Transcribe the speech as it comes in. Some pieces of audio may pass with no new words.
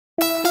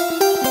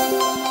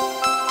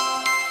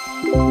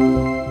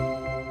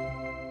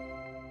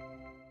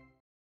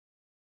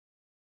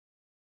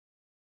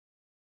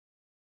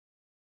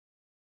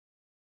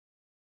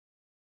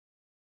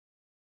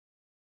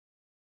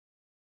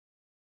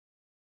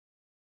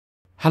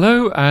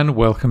Hello and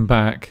welcome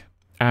back,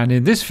 and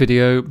in this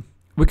video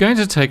we're going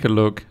to take a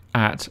look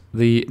at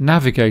the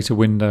Navigator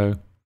window.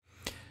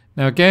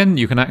 Now again,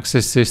 you can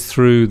access this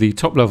through the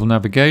top level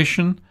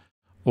navigation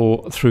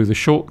or through the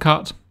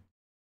shortcut.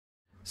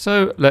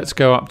 So let's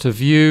go up to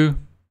View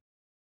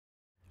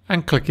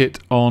and click it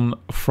on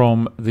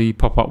from the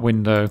pop-up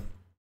window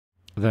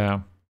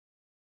there.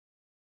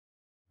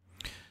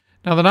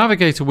 Now the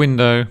Navigator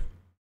window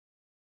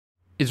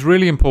is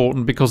really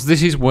important because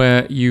this is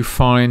where you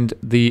find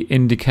the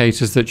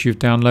indicators that you've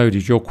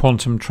downloaded, your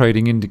quantum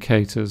trading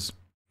indicators.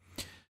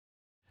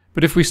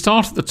 But if we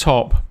start at the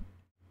top,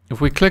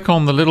 if we click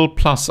on the little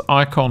plus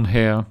icon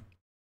here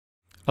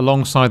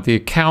alongside the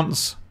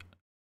accounts,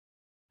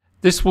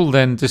 this will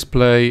then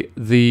display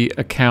the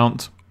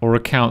account or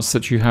accounts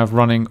that you have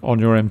running on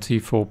your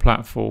MT4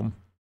 platform.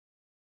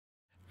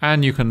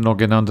 And you can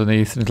log in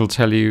underneath and it'll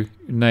tell you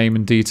name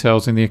and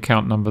details in the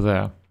account number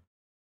there.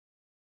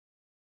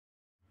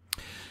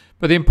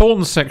 But the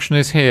important section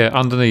is here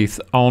underneath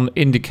on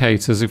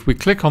indicators. If we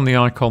click on the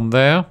icon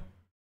there,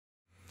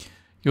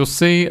 you'll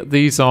see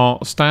these are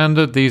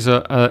standard. These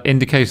are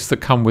indicators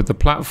that come with the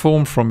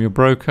platform from your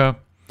broker.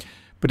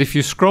 But if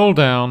you scroll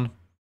down,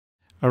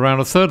 around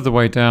a third of the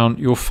way down,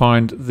 you'll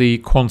find the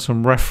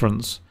quantum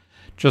reference.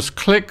 Just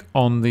click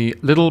on the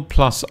little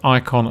plus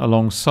icon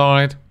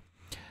alongside,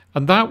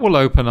 and that will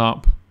open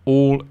up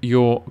all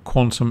your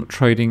quantum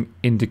trading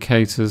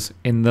indicators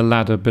in the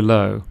ladder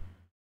below.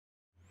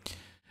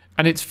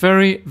 And it's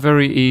very,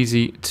 very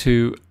easy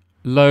to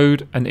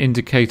load an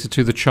indicator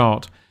to the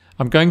chart.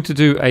 I'm going to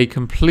do a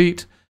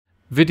complete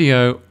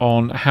video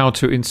on how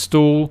to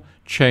install,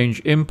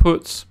 change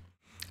inputs,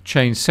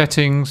 change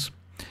settings,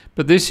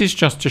 but this is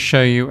just to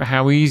show you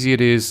how easy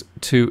it is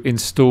to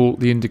install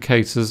the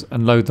indicators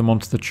and load them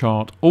onto the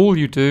chart. All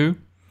you do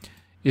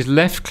is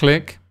left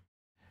click,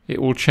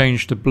 it will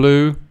change to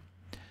blue,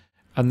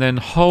 and then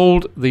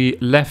hold the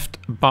left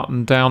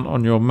button down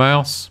on your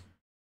mouse,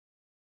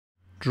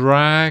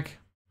 drag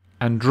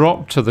and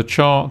drop to the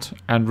chart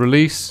and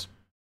release.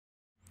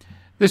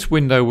 This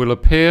window will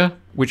appear,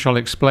 which I'll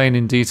explain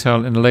in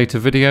detail in a later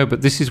video,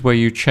 but this is where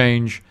you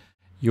change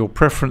your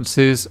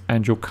preferences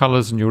and your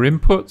colors and your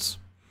inputs.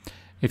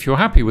 If you're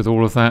happy with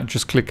all of that,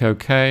 just click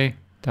OK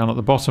down at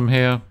the bottom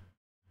here,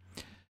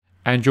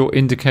 and your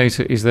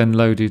indicator is then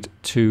loaded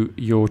to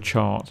your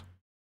chart.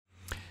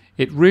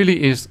 It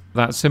really is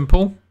that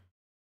simple.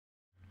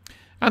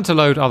 And to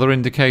load other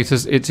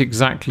indicators, it's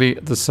exactly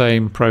the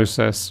same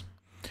process.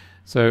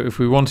 So if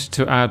we wanted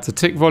to add the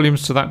tick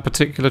volumes to that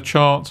particular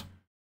chart,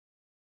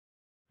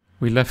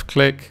 we left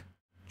click,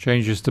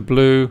 changes to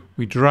blue,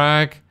 we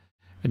drag,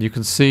 and you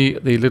can see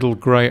the little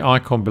grey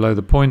icon below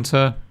the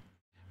pointer.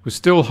 We're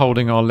still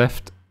holding our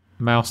left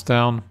mouse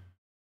down,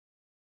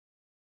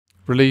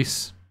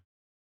 release,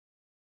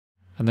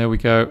 and there we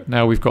go.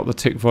 Now we've got the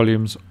tick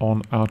volumes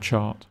on our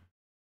chart.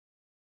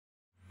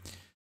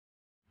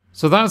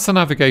 So that's the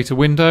Navigator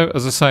window.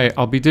 As I say,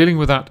 I'll be dealing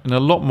with that in a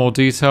lot more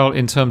detail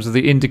in terms of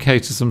the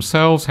indicators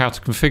themselves, how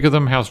to configure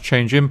them, how to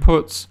change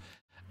inputs,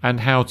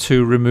 and how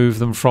to remove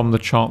them from the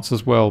charts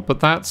as well.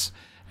 But that's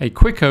a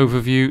quick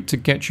overview to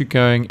get you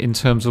going in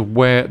terms of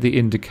where the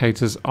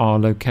indicators are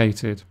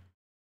located.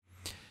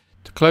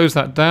 To close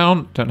that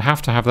down, don't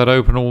have to have that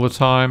open all the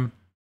time.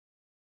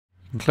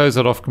 You can close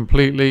that off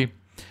completely.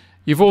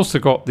 You've also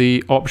got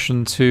the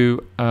option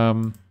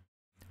to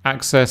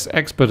access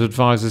expert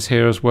advisors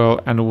here as well,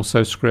 and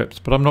also scripts,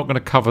 but I'm not going to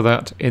cover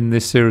that in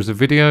this series of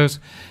videos.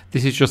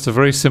 This is just a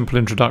very simple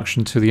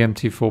introduction to the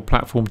MT4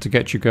 platform to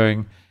get you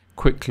going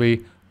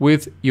quickly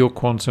with your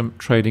quantum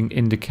trading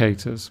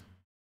indicators.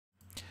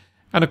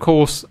 And of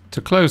course, to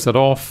close that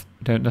off,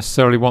 you don't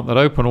necessarily want that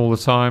open all the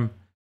time.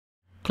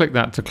 Click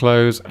that to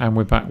close, and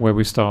we're back where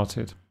we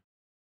started.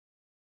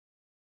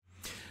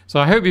 So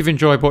I hope you've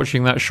enjoyed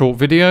watching that short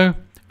video,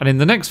 and in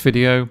the next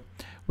video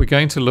we're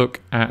going to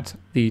look at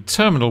the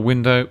terminal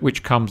window,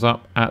 which comes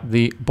up at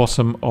the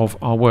bottom of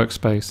our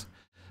workspace.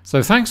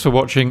 So thanks for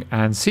watching,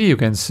 and see you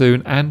again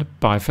soon, and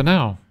bye for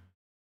now.